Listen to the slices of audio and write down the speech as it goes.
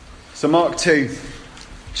So Mark 2,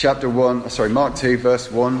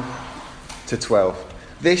 verse 1 to 12.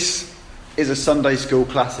 This is a Sunday school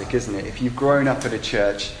classic, isn't it? If you've grown up at a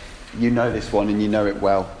church, you know this one and you know it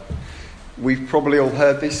well. We've probably all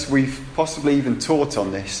heard this. We've possibly even taught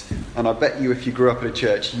on this. And I bet you if you grew up at a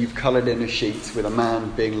church, you've coloured in a sheet with a man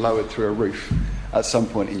being lowered through a roof at some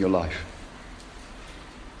point in your life.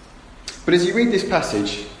 But as you read this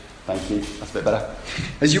passage, thank you, that's a bit better.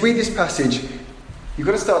 As you read this passage, you've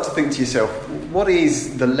got to start to think to yourself, what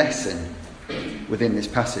is the lesson within this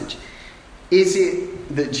passage? Is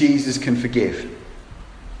it that Jesus can forgive?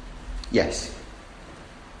 Yes.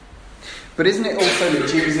 But isn't it also that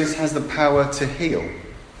Jesus has the power to heal?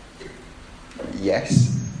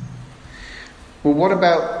 Yes. Well, what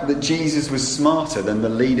about that Jesus was smarter than the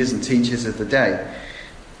leaders and teachers of the day?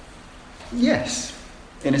 Yes,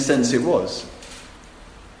 in a sense it was.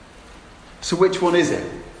 So which one is it?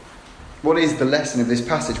 What is the lesson of this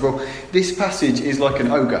passage? Well, this passage is like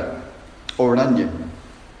an ogre or an onion.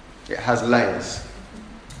 It has layers.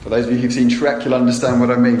 For those of you who've seen Shrek, you'll understand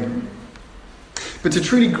what I mean. But to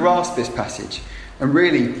truly grasp this passage, and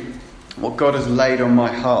really what God has laid on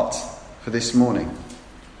my heart for this morning,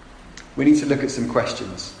 we need to look at some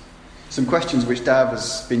questions. Some questions which Dav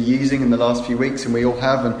has been using in the last few weeks, and we all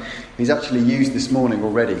have, and he's actually used this morning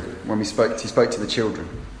already when he spoke to the children.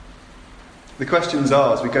 The questions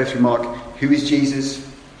are, as we go through Mark, who is Jesus?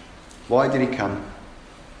 Why did he come?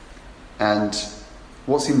 And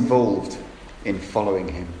what's involved in following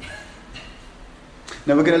him?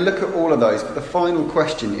 Now we're going to look at all of those, but the final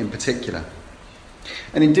question in particular.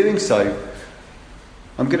 And in doing so,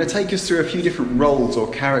 I'm going to take us through a few different roles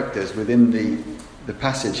or characters within the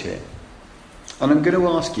passage here. And I'm going to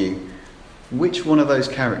ask you, which one of those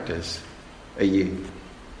characters are you?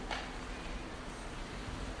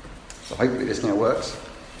 So hopefully this now works.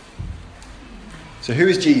 So who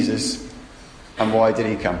is Jesus and why did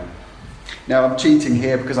he come? Now I'm cheating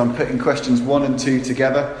here because I'm putting questions 1 and 2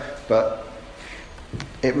 together, but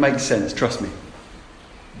it makes sense, trust me.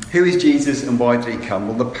 Who is Jesus and why did he come?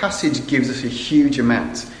 Well, the passage gives us a huge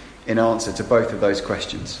amount in answer to both of those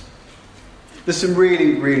questions. There's some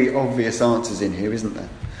really, really obvious answers in here, isn't there?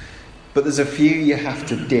 But there's a few you have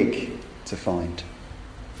to dig to find.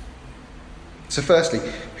 So firstly,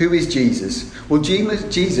 who is Jesus? Well,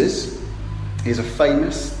 Jesus is a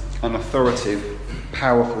famous and authoritative,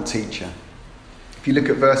 powerful teacher. If you look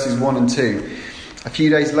at verses 1 and 2, a few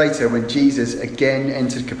days later when Jesus again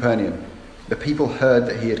entered Capernaum, the people heard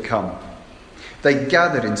that he had come. They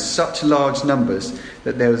gathered in such large numbers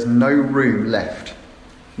that there was no room left,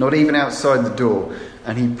 not even outside the door,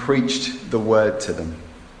 and he preached the word to them.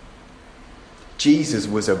 Jesus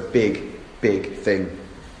was a big, big thing.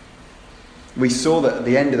 We saw that at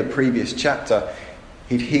the end of the previous chapter,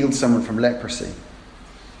 he'd healed someone from leprosy.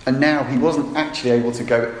 And now he wasn't actually able to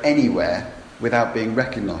go anywhere without being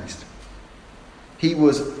recognised. He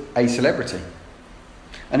was a celebrity.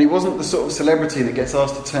 And he wasn't the sort of celebrity that gets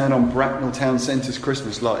asked to turn on Bracknell Town Centre's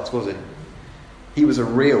Christmas lights, was he? He was a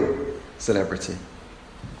real celebrity.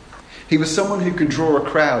 He was someone who could draw a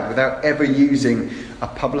crowd without ever using a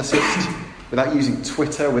publicist, without using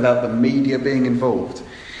Twitter, without the media being involved.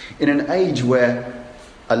 In an age where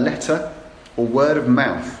a letter or word of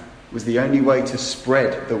mouth was the only way to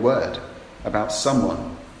spread the word about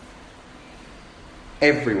someone,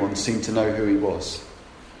 everyone seemed to know who he was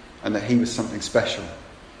and that he was something special.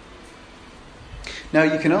 Now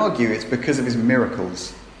you can argue it's because of his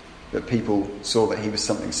miracles that people saw that he was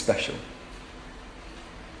something special.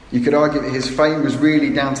 You could argue that his fame was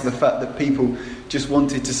really down to the fact that people just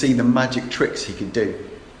wanted to see the magic tricks he could do.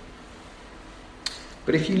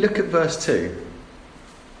 But if you look at verse 2,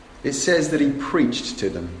 it says that he preached to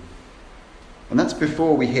them. And that's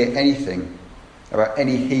before we hear anything about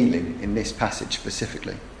any healing in this passage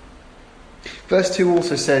specifically. Verse 2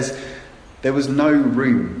 also says there was no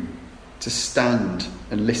room to stand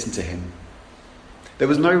and listen to him. There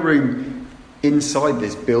was no room inside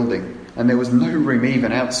this building, and there was no room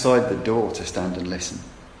even outside the door to stand and listen.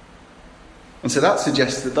 And so that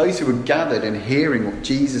suggests that those who were gathered and hearing what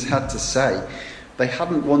Jesus had to say, they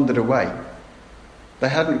hadn't wandered away. They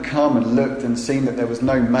hadn't come and looked and seen that there was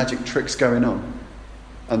no magic tricks going on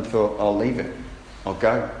and thought, I'll leave it, I'll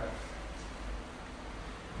go.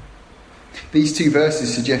 These two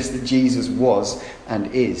verses suggest that Jesus was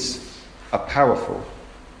and is a powerful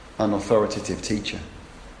and authoritative teacher.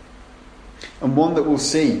 And one that we'll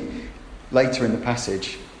see later in the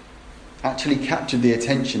passage actually captured the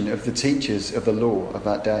attention of the teachers of the law of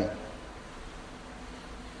that day.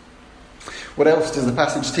 What else does the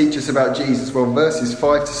passage teach us about Jesus? Well, verses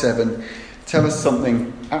 5 to 7 tell us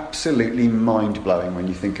something absolutely mind-blowing when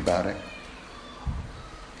you think about it.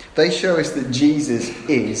 They show us that Jesus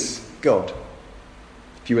is God.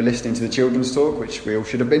 If you were listening to the children's talk, which we all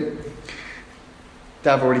should have been,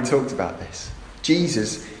 Dav already talked about this.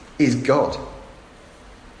 Jesus is God.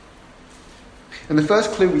 And the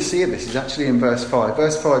first clue we see of this is actually in verse 5.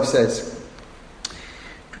 Verse 5 says,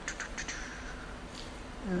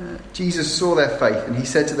 Jesus saw their faith and he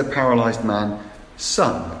said to the paralysed man,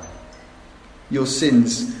 "Son, your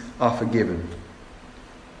sins are forgiven."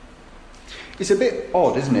 It's a bit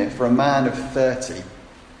odd, isn't it, for a man of 30,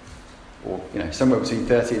 or somewhere between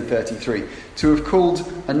 30 and 33, to have called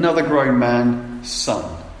another grown man son,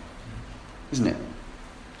 isn't it?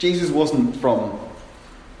 Jesus wasn't from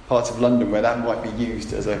parts of London where that might be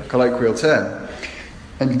used as a colloquial term.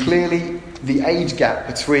 And clearly the age gap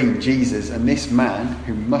between Jesus and this man,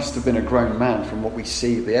 who must have been a grown man from what we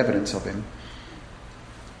see, the evidence of him,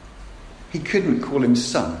 he couldn't call him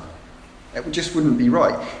son. It just wouldn't be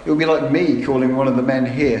right. It would be like me calling one of the men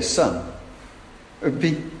here son. It would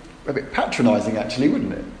be a bit patronising, actually,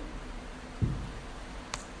 wouldn't it?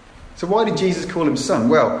 So why did Jesus call him son?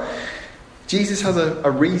 Well, Jesus has a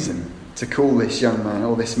reason to call this young man,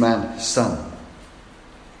 or this man, son.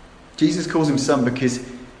 Jesus calls him son because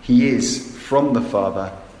he is from the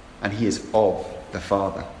Father and he is of the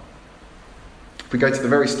Father. If we go to the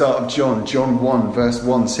very start of John 1 verse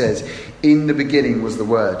 1 says, "In the beginning was the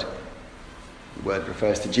Word." The Word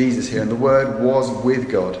refers to Jesus here, and the Word was with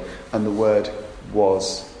God, and the Word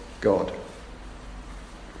was God.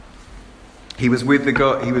 He was with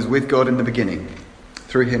God in the beginning.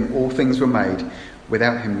 Through him all things were made.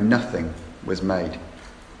 Without him nothing was made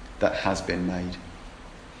that has been made.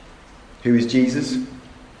 Who is Jesus?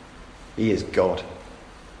 He is God.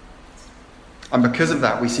 And because of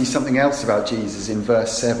that, we see something else about Jesus in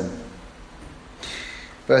verse 7.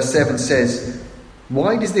 Verse 7 says,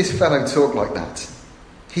 "Why does this fellow talk like that?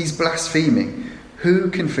 He's blaspheming. Who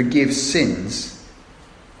can forgive sins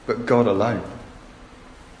but God alone?"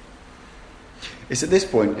 It's at this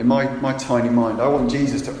point, in my tiny mind, I want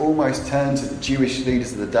Jesus to almost turn to the Jewish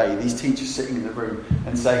leaders of the day, these teachers sitting in the room,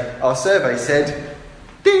 and say, "Our survey said,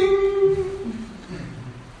 ding!"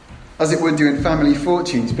 As it would do in Family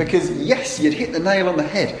Fortunes, because yes, you'd hit the nail on the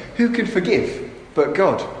head. Who can forgive but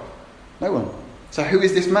God? No one. So who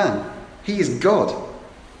is this man? He is God.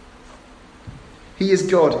 He is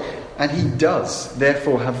God, and he does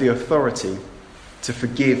therefore have the authority to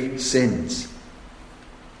forgive sins.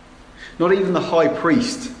 Not even the high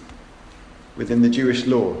priest within the Jewish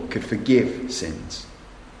law could forgive sins.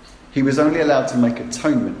 He was only allowed to make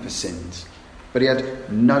atonement for sins, but he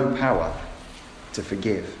had no power to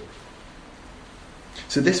forgive.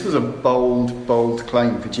 So this was a bold, bold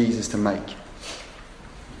claim for Jesus to make.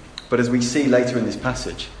 But as we see later in this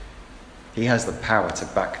passage, he has the power to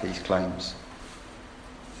back these claims.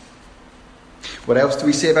 What else do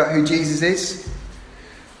we see about who Jesus is?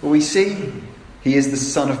 Well, we see he is the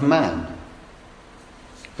Son of Man.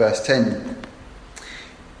 Verse 10,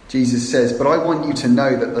 Jesus says, "But I want you to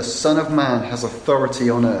know that the Son of Man has authority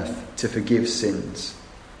on earth to forgive sins."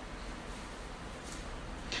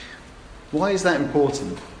 Why is that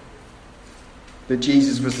important? That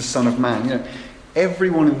Jesus was the Son of Man.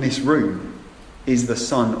 Everyone in this room is the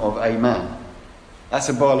son of a man. That's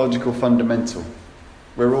a biological fundamental.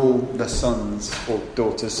 We're all the sons, or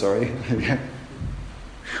daughters, sorry.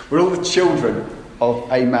 We're all the children of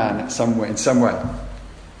a man in some way.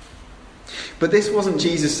 But this wasn't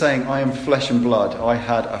Jesus saying, "I am flesh and blood, I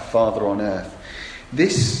had a father on earth."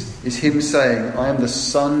 This is him saying, "I am the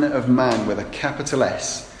Son of Man," with a capital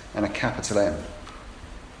S and a capital M.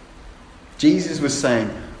 Jesus was saying,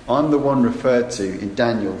 "I'm the one referred to in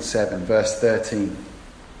Daniel 7 verse 13.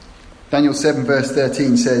 Daniel 7 verse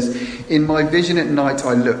 13 says, "In my vision at night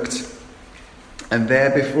I looked, and there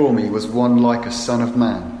before me was one like a son of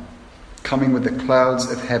man, coming with the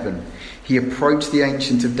clouds of heaven. He approached the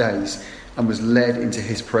Ancient of Days and was led into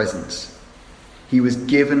his presence. He was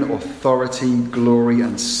given authority, glory,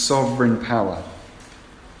 and sovereign power.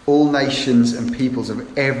 All nations and peoples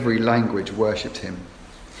of every language worshipped him.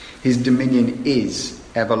 His dominion is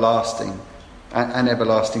everlasting, an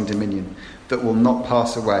everlasting dominion that will not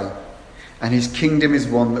pass away, and his kingdom is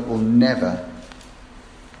one that will never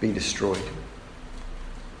be destroyed."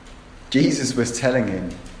 Jesus was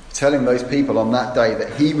telling those people on that day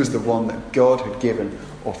that he was the one that God had given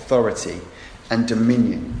authority and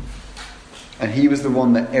dominion, and he was the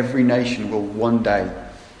one that every nation will one day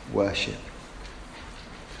worship.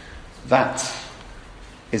 That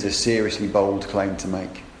is a seriously bold claim to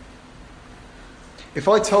make. If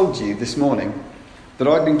I told you this morning that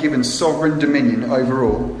I'd been given sovereign dominion over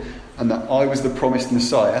all, and that I was the promised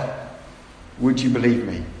Messiah, would you believe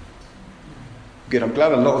me? Good, I'm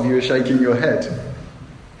glad a lot of you are shaking your head.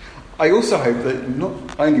 I also hope that not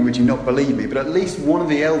only would you not believe me, but at least one of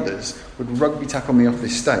the elders would rugby tackle me off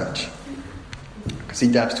this stage. I can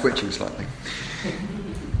see Dab's twitching slightly.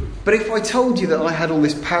 But if I told you that I had all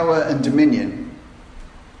this power and dominion,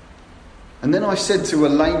 and then I said to a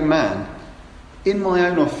lame man, in my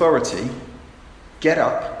own authority, get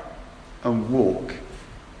up and walk,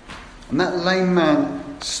 and that lame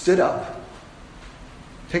man stood up,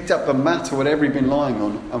 picked up the mat or whatever he'd been lying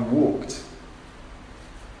on and walked,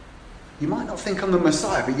 you might not think I'm the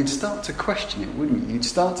Messiah, but you'd start to question it, wouldn't you? You'd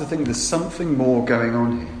start to think there's something more going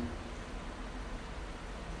on here.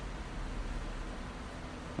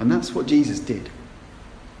 And that's what Jesus did.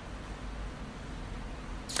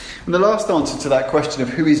 And the last answer to that question of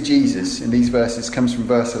who is Jesus in these verses comes from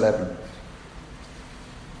verse 11.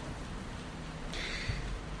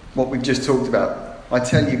 What we've just talked about. I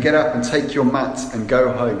tell you, get up and take your mat and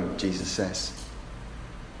go home, Jesus says.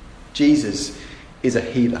 Jesus is a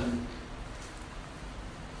healer.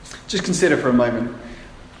 Just consider for a moment.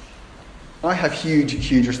 I have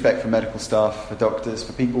huge respect for medical staff, for doctors,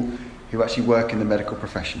 for people who actually work in the medical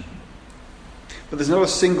profession. But there's not a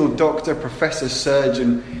single doctor, professor,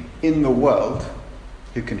 surgeon in the world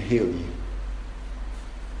who can heal you.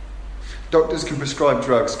 Doctors can prescribe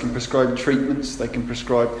drugs, can prescribe treatments, they can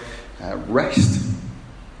prescribe rest.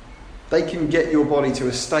 They can get your body to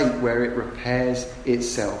a state where it repairs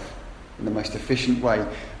itself in the most efficient way.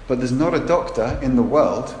 But there's not a doctor in the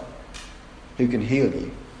world who can heal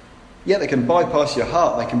you. Yeah, they can bypass your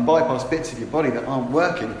heart, they can bypass bits of your body that aren't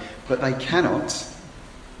working, but they cannot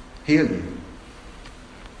heal you.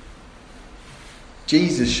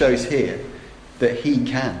 Jesus shows here that he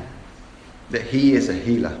can, that he is a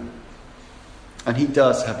healer. And he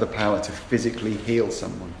does have the power to physically heal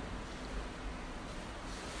someone.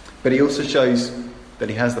 But he also shows that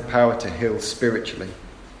he has the power to heal spiritually.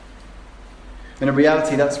 And in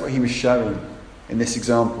reality, that's what he was showing in this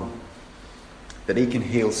example. That he can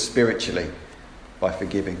heal spiritually by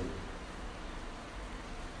forgiving.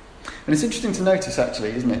 And it's interesting to notice, actually,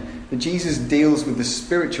 isn't it, that Jesus deals with the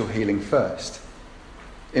spiritual healing first.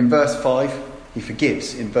 In verse 5, he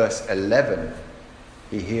forgives. In verse 11,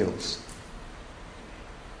 he heals.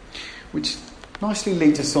 Which nicely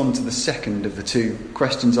leads us on to the second of the two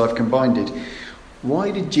questions I've combined.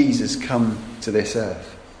 Why did Jesus come to this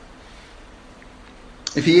earth?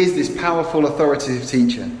 If he is this powerful, authoritative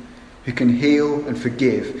teacher who can heal and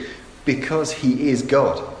forgive because he is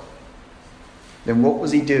God, then what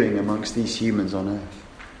was he doing amongst these humans on earth?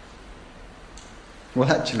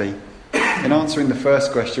 Well, actually, in answering the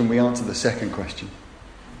first question, we answer the second question.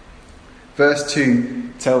 Verse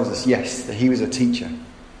 2 tells us, yes, that he was a teacher.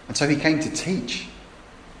 And so he came to teach.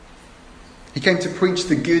 He came to preach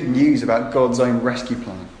the good news about God's own rescue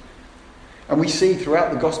plan. And we see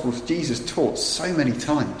throughout the Gospels, Jesus taught so many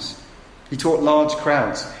times. He taught large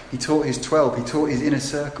crowds. He taught his 12. He taught his inner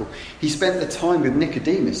circle. He spent the time with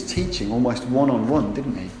Nicodemus teaching almost one-on-one,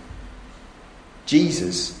 didn't he?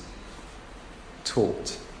 Jesus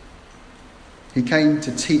taught. He came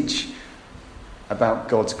to teach about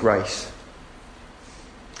God's grace.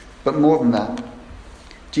 But more than that,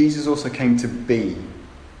 Jesus also came to be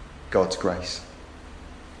God's grace.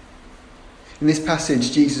 In this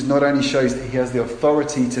passage, Jesus not only shows that he has the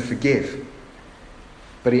authority to forgive,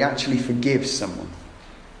 but he actually forgives someone.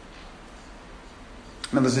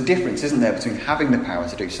 Now there's a difference, isn't there, between having the power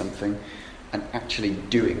to do something and actually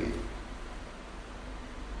doing it.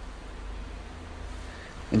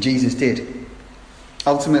 And Jesus did.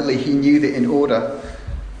 Ultimately, he knew that in order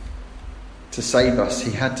to save us,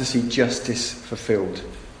 he had to see justice fulfilled.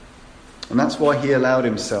 And that's why he allowed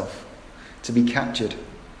himself to be captured,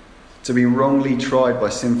 to be wrongly tried by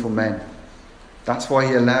sinful men. That's why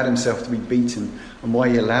he allowed himself to be beaten and why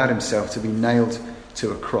he allowed himself to be nailed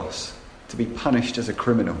to a cross, to be punished as a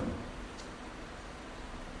criminal.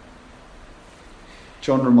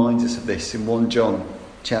 John reminds us of this in 1 John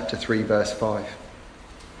chapter 3 verse 5.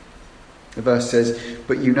 The verse says,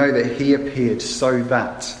 "But you know that he appeared so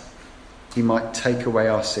that he might take away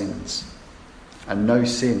our sins, and no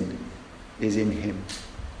sin is in him."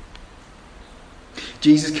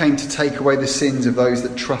 Jesus came to take away the sins of those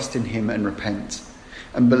that trust in him and repent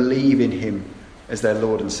and believe in him as their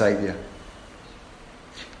Lord and Saviour.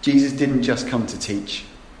 Jesus didn't just come to teach.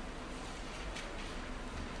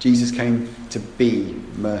 Jesus came to be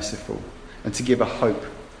merciful and to give a hope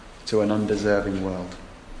to an undeserving world.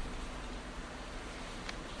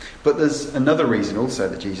 But there's another reason also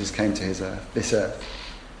that Jesus came to this earth.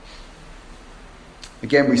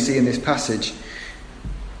 Again, we see in this passage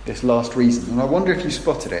this last reason. And I wonder if you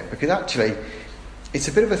spotted it, because actually it's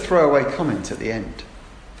a bit of a throwaway comment at the end.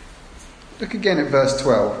 Look again at verse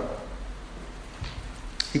 12.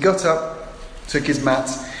 He got up, took his mat,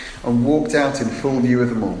 and walked out in full view of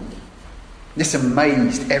them all. This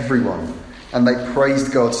amazed everyone, and they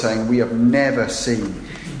praised God, saying, "We have never seen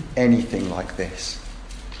anything like this."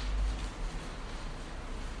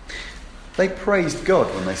 They praised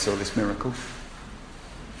God when they saw this miracle.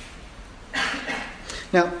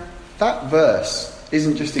 Now, that verse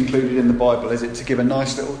isn't just included in the Bible, is it, to give a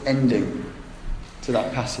nice little ending to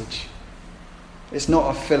that passage? It's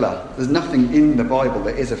not a filler. There's nothing in the Bible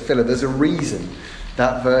that is a filler. There's a reason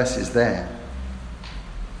that verse is there.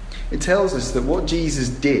 It tells us that what Jesus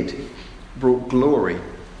did brought glory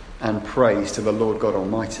and praise to the Lord God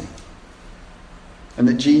Almighty. And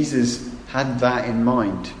that Jesus had that in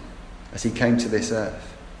mind as he came to this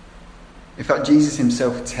earth. In fact, Jesus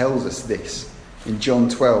himself tells us this in John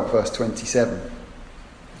 12, verse 27.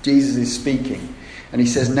 Jesus is speaking, and he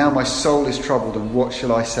says, "Now my soul is troubled, and what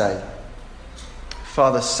shall I say?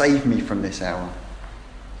 Father, save me from this hour."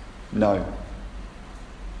 No.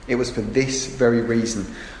 It was for this very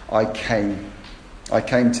reason I came. I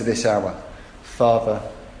came to this hour. Father,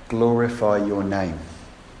 glorify your name.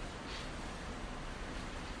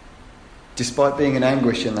 Despite being in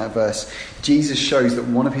anguish in that verse, Jesus shows that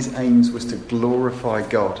one of his aims was to glorify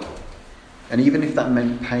God. And even if that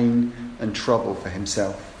meant pain and trouble for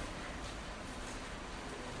himself.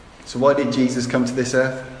 So why did Jesus come to this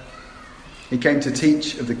earth? He came to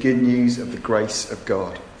teach of the good news of the grace of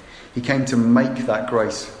God. He came to make that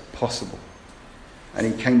grace possible. And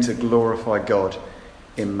he came to glorify God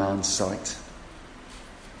in man's sight.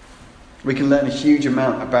 We can learn a huge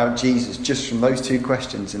amount about Jesus just from those two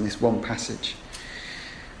questions in this one passage.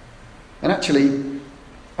 And actually,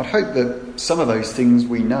 I'd hope that some of those things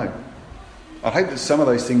we know. I'd hope that some of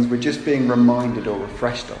those things we're just being reminded or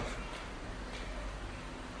refreshed of.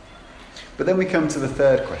 But then we come to the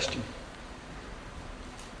third question.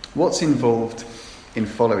 What's involved in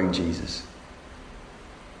following Jesus?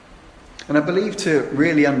 And I believe to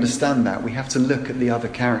really understand that, we have to look at the other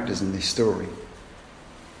characters in this story.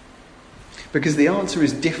 Because the answer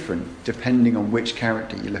is different depending on which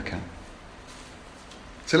character you look at.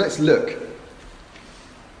 So let's look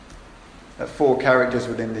at 4 characters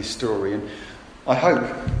within this story, and I hope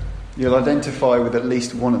you'll identify with at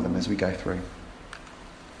least one of them as we go through.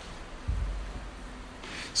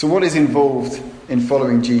 So what is involved in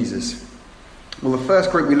following Jesus? Well, the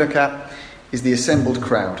first group we look at is the assembled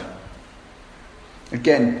crowd.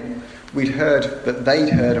 Again, we'd heard that they'd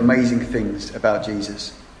heard amazing things about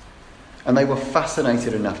Jesus. And they were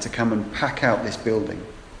fascinated enough to come and pack out this building.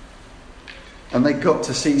 And they got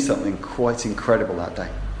to see something quite incredible that day.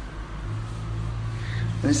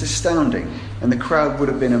 And it's astounding. And the crowd would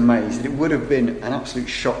have been amazed. It would have been an absolute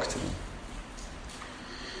shock to them.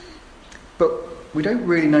 But we don't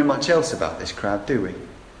really know much else about this crowd, do we?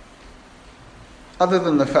 Other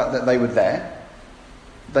than the fact that they were there.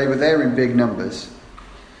 They were there in big numbers.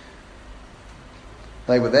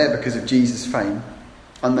 They were there because of Jesus' fame.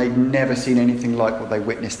 And they'd never seen anything like what they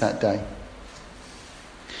witnessed that day.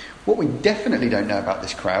 What we definitely don't know about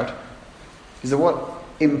this crowd is what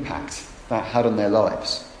impact that had on their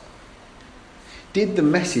lives. Did the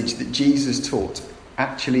message that Jesus taught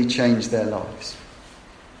actually change their lives?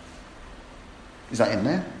 Is that in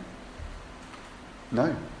there?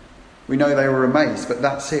 No. We know they were amazed, but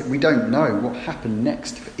that's it. We don't know what happened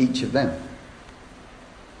next for each of them.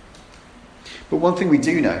 But one thing we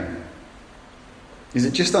do know is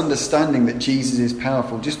that just understanding that Jesus is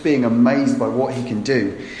powerful, just being amazed by what he can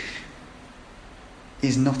do,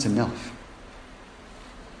 is not enough.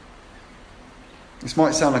 This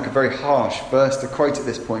might sound like a very harsh verse to quote at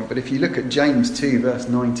this point, but if you look at James 2 verse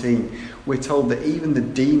 19, we're told that even the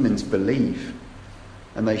demons believe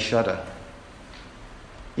and they shudder.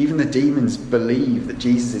 Even the demons believe that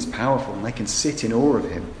Jesus is powerful and they can sit in awe of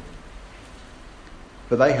him.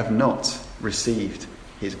 But they have not received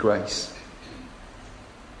his grace.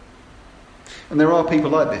 And there are people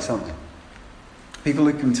like this, aren't there? People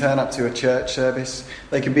who can turn up to a church service.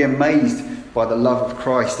 They can be amazed by the love of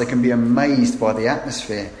Christ. They can be amazed by the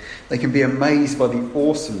atmosphere. They can be amazed by the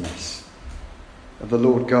awesomeness of the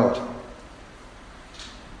Lord God.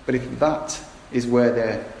 But if that is where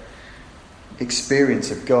their experience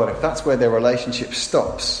of God, if that's where their relationship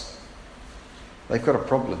stops, they've got a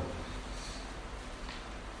problem.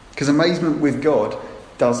 Because amazement with God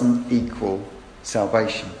doesn't equal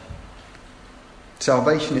salvation.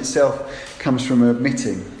 Salvation itself comes from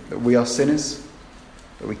admitting that we are sinners,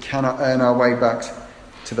 that we cannot earn our way back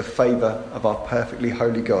to the favour of our perfectly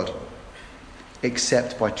holy God.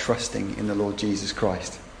 except by trusting in the Lord Jesus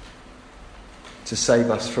Christ to save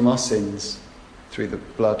us from our sins through the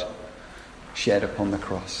blood shed upon the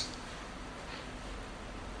cross.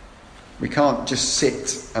 We can't just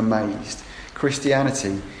sit amazed.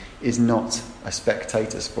 Christianity is not a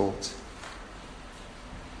spectator sport.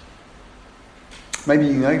 Maybe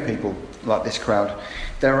you know people like this crowd.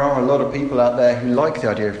 There are a lot of people out there who like the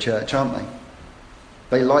idea of church, aren't they?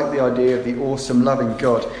 They like the idea of the awesome, loving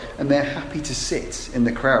God, and they're happy to sit in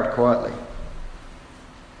the crowd quietly.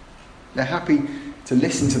 They're happy to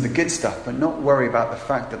listen to the good stuff, but not worry about the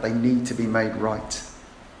fact that they need to be made right.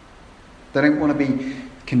 They don't want to be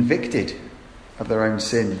convicted of their own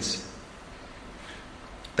sins.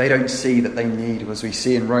 They don't see that they need, as we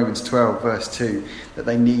see in Romans 12 verse 2, that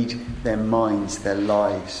they need their minds, their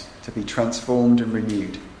lives to be transformed and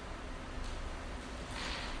renewed.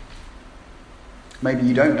 Maybe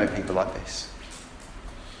you don't know people like this.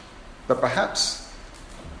 But perhaps,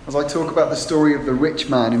 as I talk about the story of the rich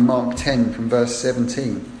man in Mark 10 from verse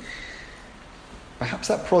 17, perhaps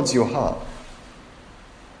that prods your heart.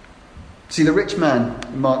 See, the rich man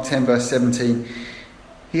in Mark 10 verse 17,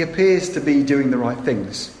 he appears to be doing the right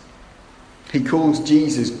things. He calls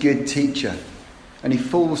Jesus good teacher, and he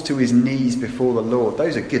falls to his knees before the Lord.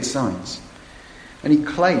 Those are good signs. And he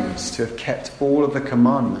claims to have kept all of the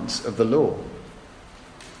commandments of the law.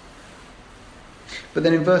 But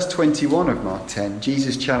then in verse 21 of Mark 10,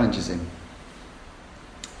 Jesus challenges him.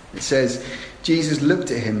 It says, Jesus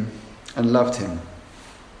looked at him and loved him.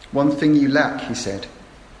 One thing you lack, he said.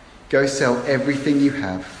 Go sell everything you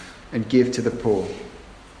have and give to the poor,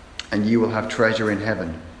 and you will have treasure in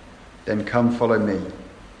heaven. Then come follow me.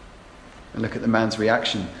 And look at the man's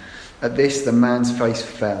reaction. At this, the man's face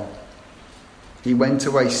fell. He went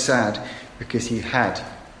away sad because he had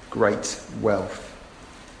great wealth.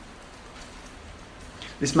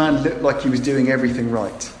 This man looked like he was doing everything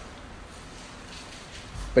right.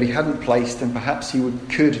 But he hadn't placed, and perhaps he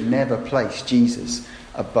could never place, Jesus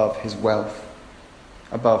above his wealth,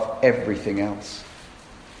 above everything else.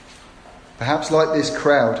 Perhaps like this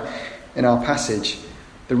crowd in our passage,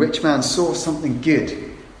 the rich man saw something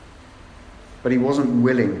good, but he wasn't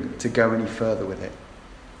willing to go any further with it.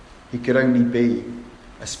 He could only be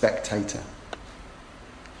a spectator.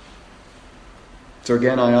 So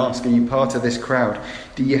again, I ask, are you part of this crowd?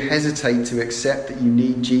 Do you hesitate to accept that you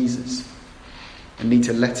need Jesus and need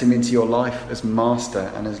to let him into your life as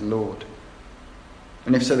master and as Lord?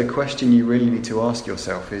 And if so, the question you really need to ask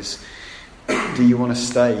yourself is, do you want to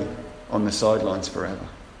stay on the sidelines forever?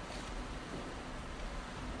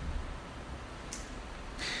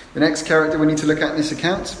 The next character we need to look at in this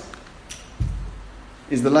account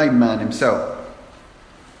is the lame man himself.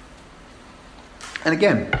 And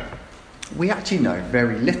again, we actually know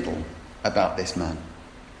very little about this man.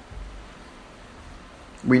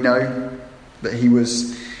 We know that he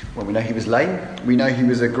was lame. We know he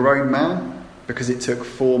was a grown man because it took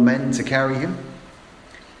 4 men to carry him.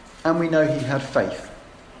 And we know he had faith.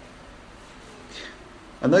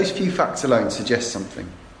 And those few facts alone suggest something.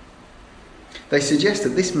 They suggest that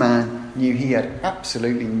this man knew he had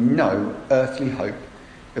absolutely no earthly hope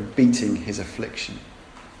of beating his affliction.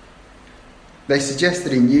 They suggest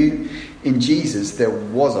that he knew in Jesus there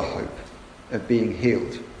was a hope of being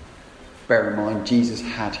healed. Bear in mind, Jesus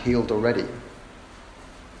had healed already.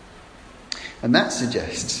 And that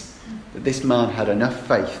suggests that this man had enough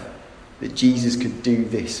faith that Jesus could do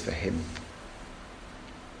this for him.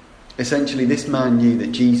 Essentially, this man knew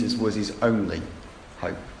that Jesus was his only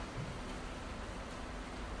hope.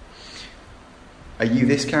 Are you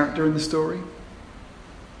this character in the story?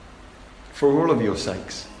 For all of your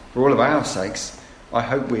sakes, for all of our sakes, I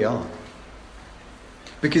hope we are.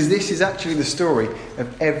 Because this is actually the story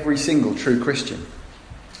of every single true Christian.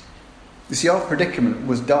 You see, our predicament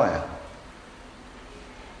was dire.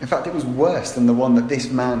 In fact, it was worse than the one that this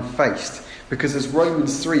man faced. Because as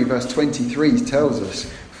Romans 3 verse 23 tells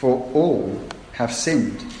us, for all have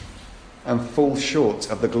sinned and fall short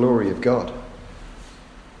of the glory of God.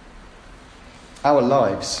 Our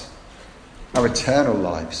lives, our eternal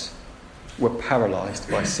lives, were paralysed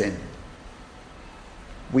by sin.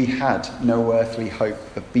 We had no earthly hope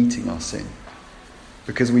of beating our sin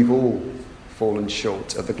because we've all fallen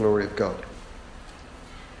short of the glory of God.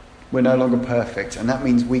 We're no longer perfect, and that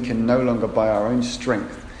means we can no longer by our own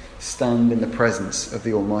strength stand in the presence of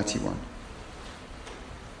the Almighty One.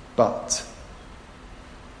 But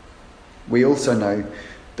we also know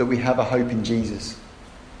that we have a hope in Jesus.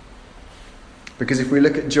 Because if we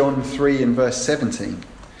look at John 3 and verse 17,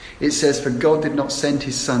 it says, "For God did not send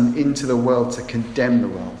his Son into the world to condemn the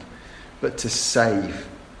world, but to save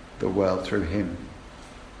the world through him."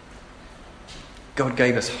 God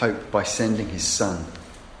gave us hope by sending his Son.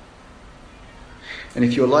 And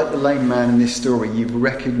if you're like the lame man in this story, you've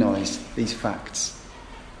recognised these facts.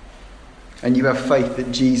 And you have faith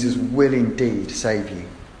that Jesus will indeed save you.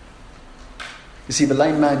 You see, the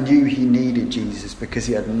lame man knew he needed Jesus because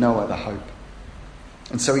he had no other hope.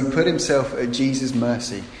 And so he put himself at Jesus'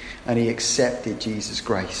 mercy and he accepted Jesus'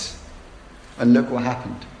 grace. And look what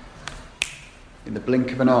happened. In the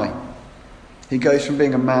blink of an eye, he goes from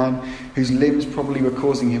being a man whose limbs probably were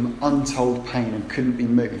causing him untold pain and couldn't be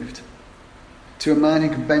moved, to a man who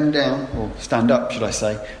could bend down, or stand up should I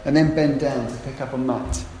say, and then bend down to pick up a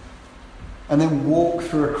mat, and then walk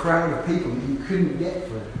through a crowd of people that he couldn't get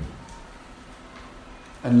through,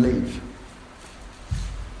 and leave.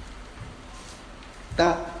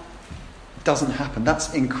 That doesn't happen.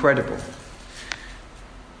 That's incredible.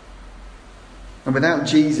 And without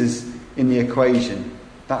Jesus in the equation,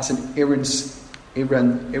 that's an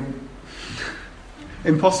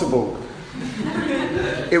impossible.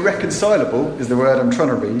 Irreconcilable is the word I'm trying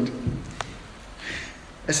to read.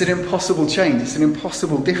 It's an impossible change. It's an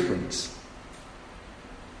impossible difference.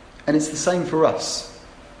 And it's the same for us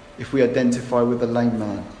if we identify with the lame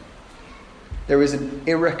man. There is an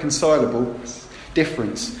irreconcilable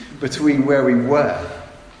difference between where we were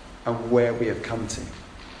and where we have come to.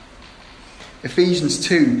 Ephesians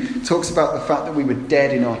 2 talks about the fact that we were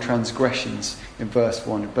dead in our transgressions in verse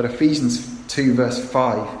 1. But Ephesians 2 verse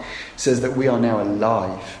 5 says that we are now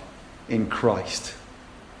alive in Christ.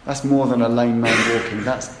 That's more than a lame man walking.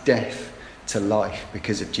 That's death to life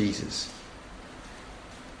because of Jesus.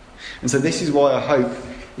 And so this is why I hope,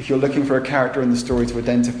 if you're looking for a character in the story to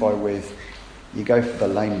identify with, you go for the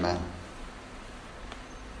lame man.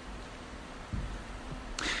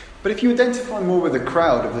 But if you identify more with the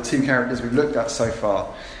crowd of the two characters we've looked at so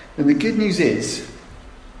far, then the good news is,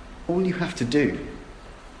 all you have to do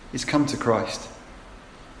is come to Christ.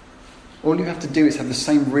 All you have to do is have the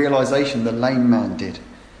same realisation the lame man did,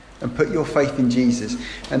 and put your faith in Jesus,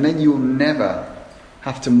 and then you'll never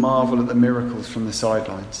have to marvel at the miracles from the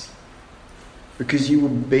sidelines, because you will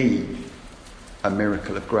be a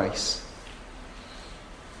miracle of grace.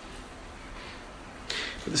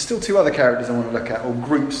 But there's still two other characters I want to look at, or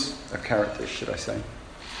groups of characters, should I say.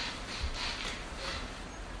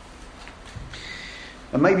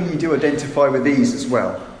 And maybe you do identify with these as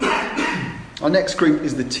well. Our next group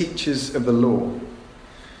is the teachers of the law.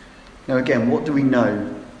 Now again, what do we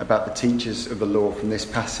know about the teachers of the law from this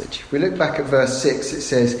passage? If we look back at verse 6, it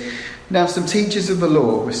says, "Now some teachers of the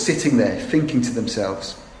law were sitting there thinking to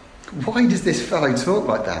themselves, 'Why does this fellow talk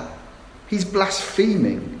like that? He's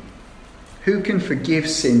blaspheming. Who can forgive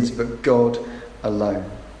sins but God alone?'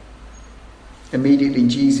 Immediately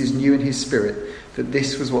Jesus knew in his spirit that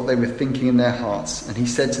this was what they were thinking in their hearts, and he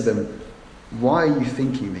said to them, 'Why are you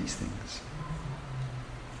thinking these things?'"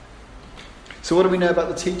 So what do we know about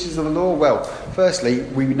the teachers of the law? Well, firstly,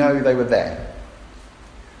 we know they were there.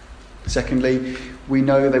 Secondly, we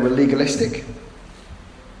know they were legalistic.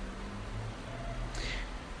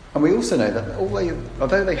 And we also know that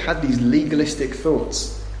although they had these legalistic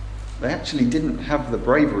thoughts, they actually didn't have the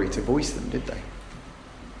bravery to voice them, did they?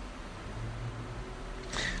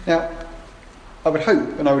 Now, I would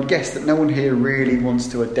hope and I would guess that no one here really wants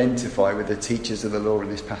to identify with the teachers of the law in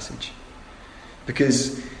this passage.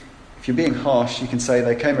 Because if you're being harsh, you can say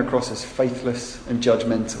they came across as faithless and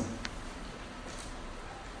judgmental.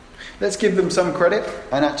 Let's give them some credit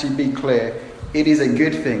and actually be clear. It is a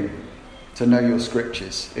good thing to know your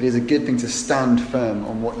scriptures. It is a good thing to stand firm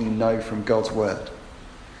on what you know from God's word.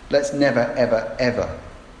 Let's never, ever, ever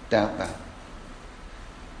doubt that.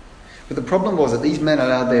 But the problem was that these men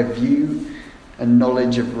allowed their view and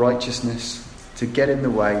knowledge of righteousness to get in the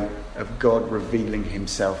way of God revealing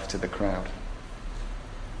himself to the crowd.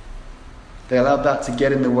 They allowed that to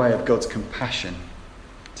get in the way of God's compassion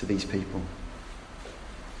to these people.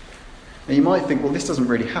 Now you might think, well, this doesn't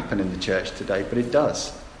really happen in the church today, but it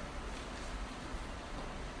does.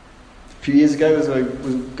 A few years ago, as I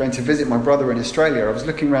was going to visit my brother in Australia, I was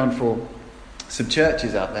looking around for some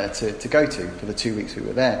churches out there to go to for the 2 weeks we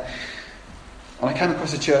were there. And I came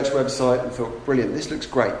across a church website and thought, brilliant, this looks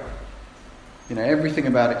great. You know, everything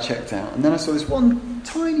about it checked out. And then I saw this one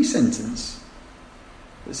tiny sentence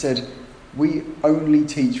that said, "We only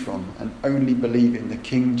teach from and only believe in the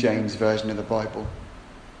King James Version of the Bible."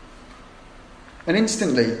 And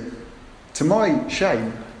instantly, to my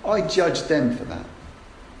shame, I judged them for that.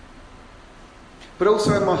 But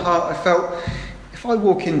also in my heart, I felt, if I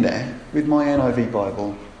walk in there with my NIV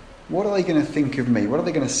Bible, what are they going to think of me? What are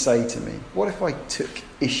they going to say to me? What if I took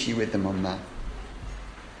issue with them on that?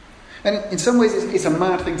 And in some ways it's a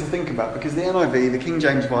mad thing to think about, because the NIV, the King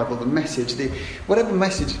James Bible, the Message, whatever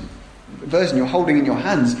message version you're holding in your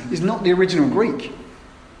hands is not the original Greek.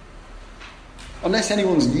 Unless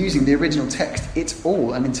anyone's using the original text, it's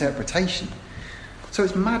all an interpretation. So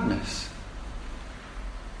it's madness.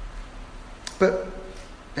 But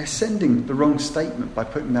they're sending the wrong statement by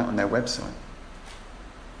putting that on their website.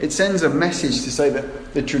 It sends a message to say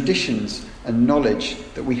that the traditions and knowledge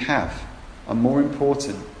that we have are more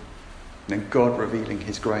important than God revealing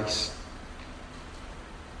his grace.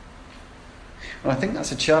 And I think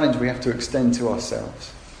that's a challenge we have to extend to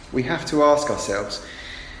ourselves. We have to ask ourselves,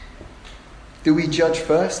 do we judge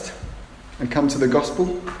first and come to the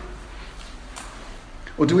gospel?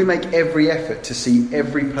 Or do we make every effort to see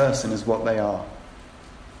every person as what they are?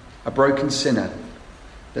 A broken sinner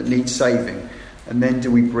that needs saving, and then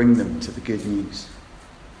do we bring them to the good news?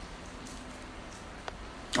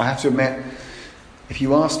 I have to admit, if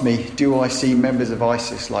you asked me, do I see members of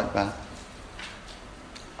ISIS like that?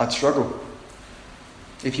 I'd struggle.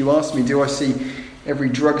 If you asked me, do I see every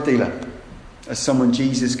drug dealer as someone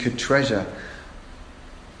Jesus could treasure?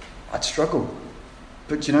 I'd struggle.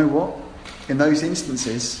 But do you know what? In those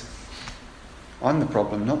instances, I'm the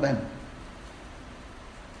problem, not them.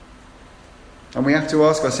 And we have to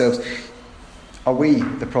ask ourselves, are we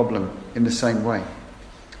the problem in the same way?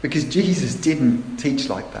 Because Jesus didn't teach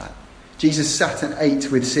like that. Jesus sat and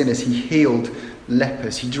ate with sinners. He healed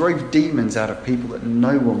lepers. He drove demons out of people that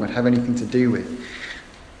no one would have anything to do with.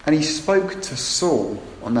 And he spoke to Saul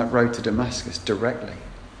on that road to Damascus directly.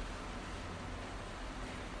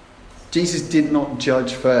 Jesus did not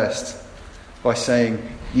judge first by saying,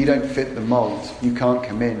 you don't fit the mould, you can't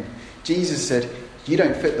come in. Jesus said, you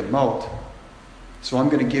don't fit the mould, so I'm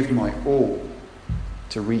going to give my all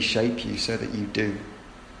to reshape you so that you do.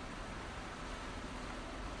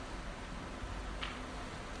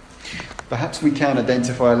 Perhaps we can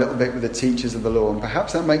identify a little bit with the teachers of the law, and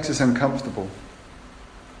perhaps that makes us uncomfortable.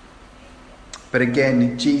 But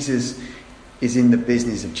again, Jesus is in the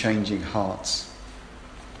business of changing hearts.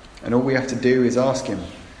 And all we have to do is ask him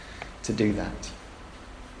to do that.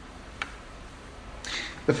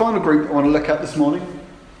 The final group I want to look at this morning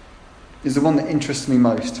is the one that interests me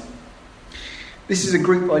most. This is a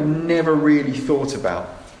group I never really thought about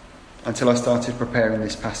until I started preparing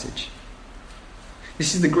this passage.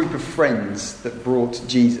 This is the group of friends that brought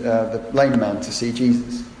the lame man to see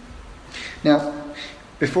Jesus. Now,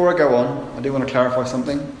 before I go on, I do want to clarify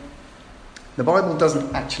something. The Bible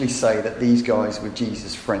doesn't actually say that these guys were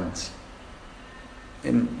Jesus' friends.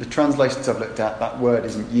 In the translations I've looked at, that word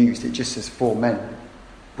isn't used. It just says 4 men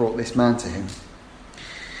brought this man to him.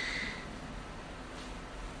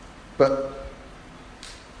 But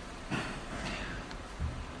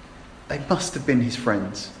they must have been his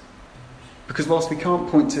friends. Because whilst we can't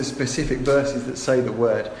point to specific verses that say the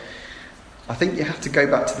word, I think you have to go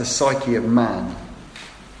back to the psyche of man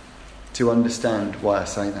to understand why I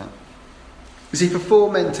say that. You see, for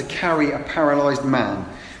 4 men to carry a paralysed man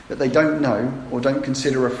that they don't know or don't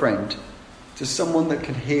consider a friend to someone that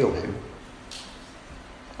can heal him,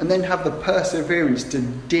 and then have the perseverance to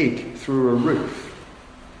dig through a roof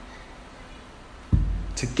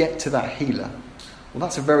to get to that healer, well,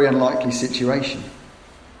 that's a very unlikely situation.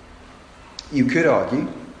 You could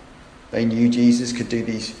argue they knew Jesus could do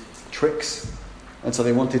these tricks, and so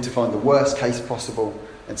they wanted to find the worst case possible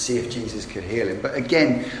and see if Jesus could heal him. But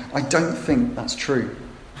again, I don't think that's true.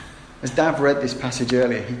 As Dav read this passage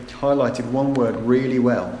earlier, he highlighted one word really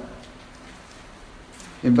well.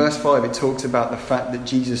 In verse 5, it talks about the fact that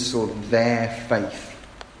Jesus saw their faith.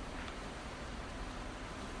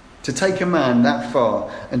 To take a man that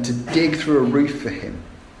far and to dig through a roof for him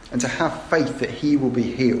and to have faith that he will be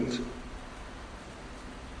healed,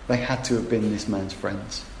 they had to have been this man's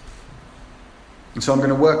friends. And so I'm going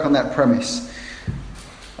to work on that premise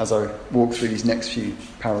as I walk through these next few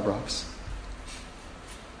paragraphs.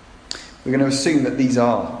 We're going to assume that these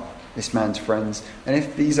are this man's friends. And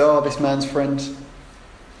if these are this man's friends,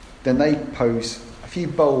 then they pose a few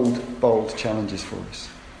bold challenges for us.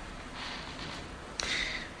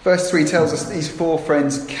 Verse 3 tells us that these 4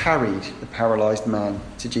 friends carried the paralysed man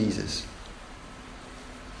to Jesus.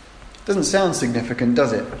 Doesn't sound significant,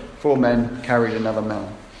 does it? 4 men carried another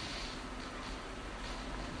man.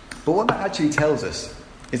 But what that actually tells us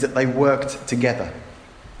is that they worked together.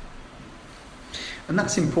 And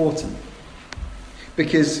that's important,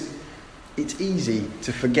 because it's easy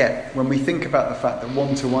to forget when we think about the fact that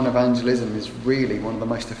one-to-one evangelism is really one of the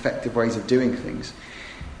most effective ways of doing things.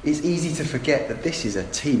 It's easy to forget that this is a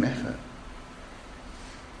team effort.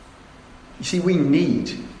 You see, we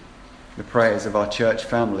need the prayers of our church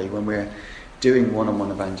family when we're doing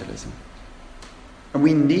one-on-one evangelism. And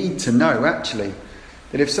we need to know, actually,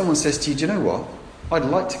 that if someone says to you, do you know what? I'd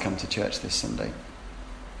like to come to church this Sunday.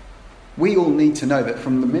 We all need to know that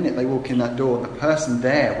from the minute they walk in that door, the person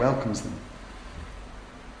there welcomes them.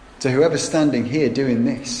 To whoever's standing here doing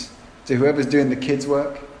this, to whoever's doing the kids'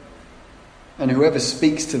 work, and whoever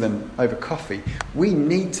speaks to them over coffee, we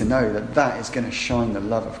need to know that that is going to shine the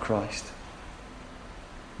love of Christ.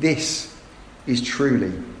 This is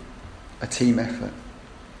truly a team effort.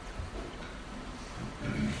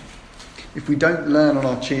 If we don't learn on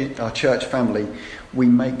our church family, we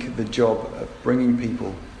make the job of bringing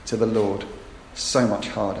people to the Lord so much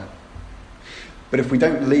harder. But if we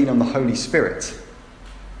don't lean on the Holy Spirit,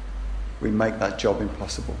 we make that job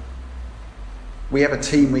impossible. We have a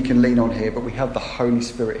team we can lean on here, but we have the Holy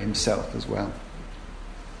Spirit himself as well.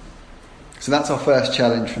 So that's our first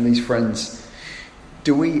challenge from these friends.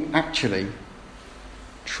 Do we actually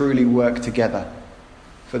truly work together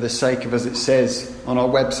for the sake of, as it says on our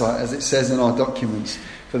website, as it says in our documents,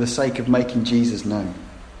 for the sake of making Jesus known?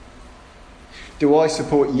 Do I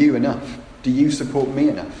support you enough? Do you support me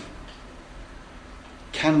enough?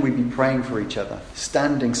 Can we be praying for each other,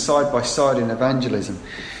 standing side by side in evangelism?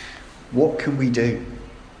 What can we do?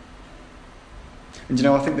 And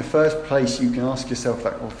I think the first place you can ask yourself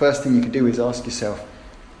that, or first thing you can do is ask yourself,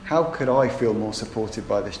 how could I feel more supported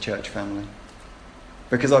by this church family?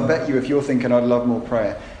 Because I bet you if you're thinking I'd love more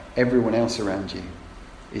prayer, everyone else around you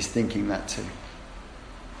is thinking that too.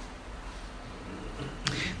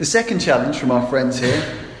 The second challenge from our friends here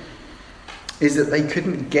is that they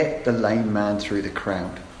couldn't get the lame man through the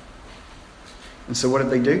crowd. And so what did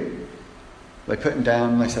they do? They put him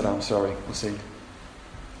down and they said, I'm sorry, we'll see.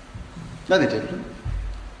 No, they didn't.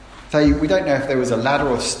 We don't know if there was a ladder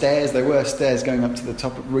or stairs. There were stairs going up to the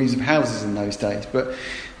top of roofs of houses in those days. But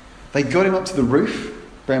they got him up to the roof.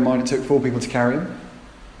 Bear in mind it took 4 people to carry him.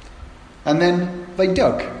 And then they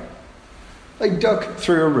dug. They dug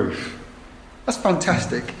through a roof. That's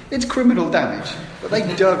fantastic. It's criminal damage. But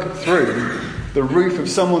they dug through the roof of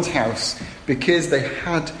someone's house because they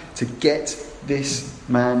had to get this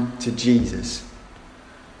man to Jesus.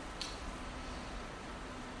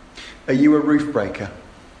 Are you a roof breaker?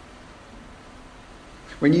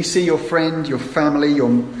 When you see your friend, your family,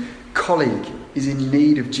 your colleague is in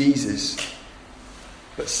need of Jesus,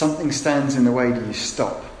 but something stands in the way, do you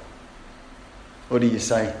stop? Or do you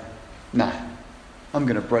say, nah, I'm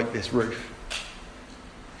going to break this roof?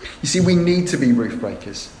 You see, we need to be roof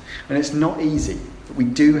breakers. And it's not easy. But we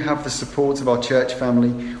do have the support of our church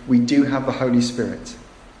family. We do have the Holy Spirit.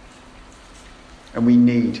 And we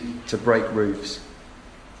need to break roofs.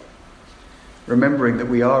 Remembering that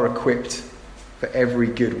we are equipped for every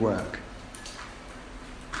good work.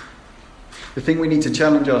 The thing we need to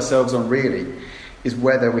challenge ourselves on really is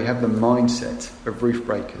whether we have the mindset of roof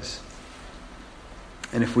breakers.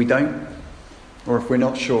 And if we don't, or if we're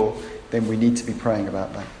not sure, then we need to be praying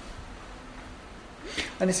about that.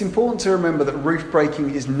 And it's important to remember that roof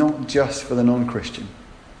breaking is not just for the non-Christian.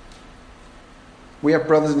 We have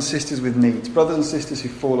brothers and sisters with needs, brothers and sisters who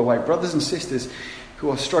fall away, brothers and sisters who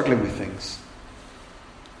are struggling with things.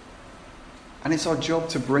 And it's our job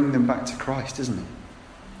to bring them back to Christ, isn't it?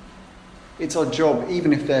 It's our job,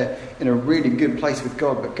 even if they're in a really good place with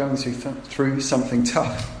God, but going through something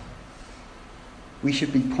tough. We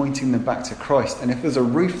should be pointing them back to Christ. And if there's a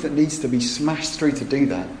roof that needs to be smashed through to do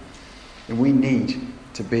that, then we need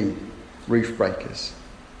to be roof breakers.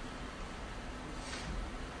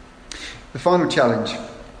 The final challenge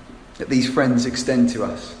that these friends extend to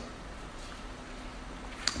us,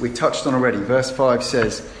 we touched on already. Verse 5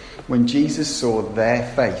 says, when Jesus saw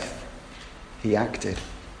their faith, he acted.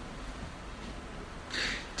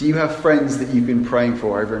 Do you have friends that you've been praying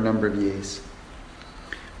for over a number of years?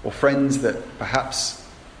 Or friends that perhaps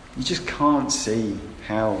you just can't see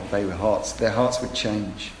how their hearts would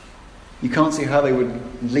change? You can't see how they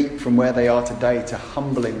would leap from where they are today to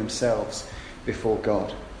humbling themselves before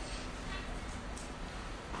God.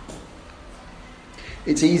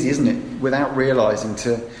 It's easy, isn't it, without realising,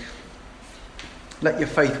 to let your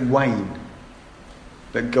faith wane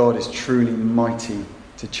that God is truly mighty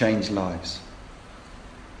to change lives.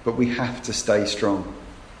 But we have to stay strong.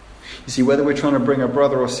 You see, whether we're trying to bring a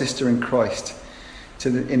brother or sister in Christ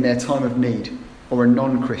in their time of need, or a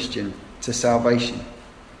non-Christian to salvation,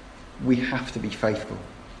 we have to be faithful.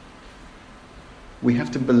 We have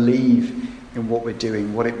to believe in what we're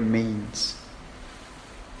doing, what it means.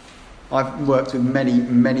 I've worked with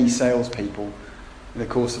many salespeople in the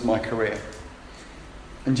course of my career.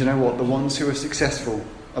 And do you know what? The ones who are successful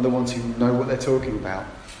are the ones who know what they're talking about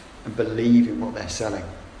and believe in what they're selling.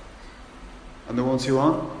 And the ones who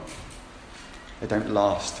aren't, They don't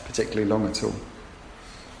last particularly long at all.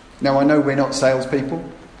 Now, I know we're not salespeople,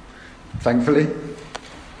 thankfully.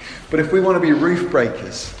 But if we want to be roof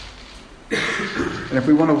breakers, and if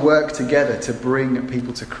we want to work together to bring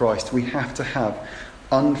people to Christ, we have to have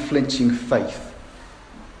unflinching faith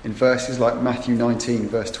in verses like Matthew 19,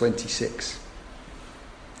 verse 26.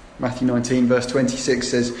 Matthew 19, verse 26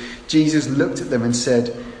 says, Jesus looked at them and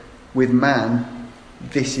said, with man,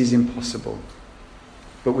 this is impossible.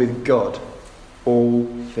 But with God, all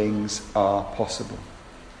things are possible.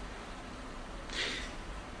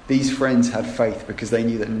 These friends had faith because they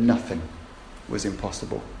knew that nothing was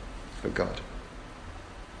impossible for God.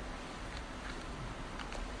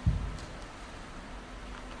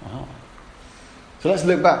 So let's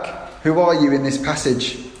look back. Who are you in this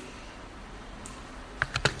passage?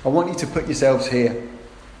 I want you to put yourselves here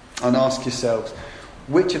and ask yourselves,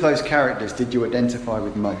 which of those characters did you identify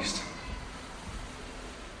with most?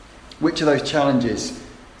 Which of those challenges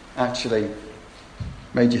actually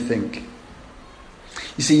made you think?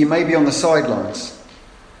 You see, you may be on the sidelines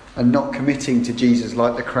and not committing to Jesus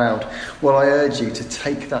like the crowd. Well, I urge you to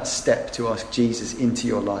take that step to ask Jesus into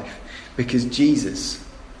your life, because Jesus,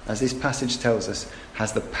 as this passage tells us,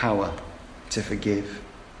 has the power to forgive.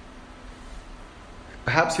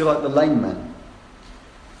 Perhaps you're like the lame man.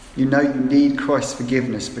 You know you need Christ's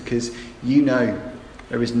forgiveness because you know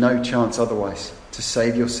there is no chance otherwise to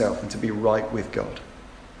save yourself and to be right with God.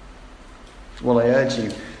 Well, I urge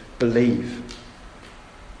you, believe,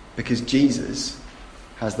 because Jesus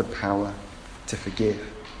has the power to forgive.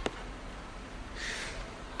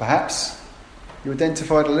 Perhaps you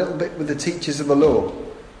identified a little bit with the teachers of the law,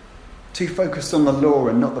 too focused on the law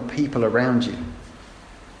and not the people around you.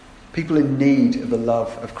 People in need of the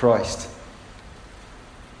love of Christ.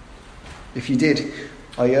 If you did,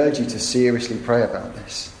 I urge you to seriously pray about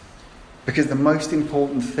this. Because the most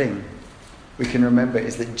important thing we can remember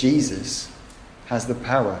is that Jesus has the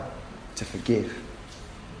power to forgive.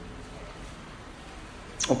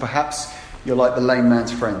 Or perhaps you're like the lame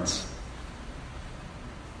man's friends.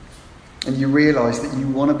 And you realise that you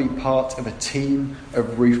want to be part of a team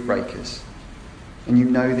of roof breakers. And you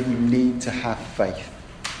know that you need to have faith.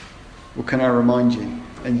 Well, can I remind you,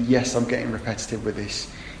 and yes, I'm getting repetitive with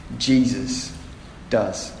this, Jesus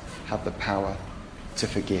does have the power to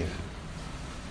forgive.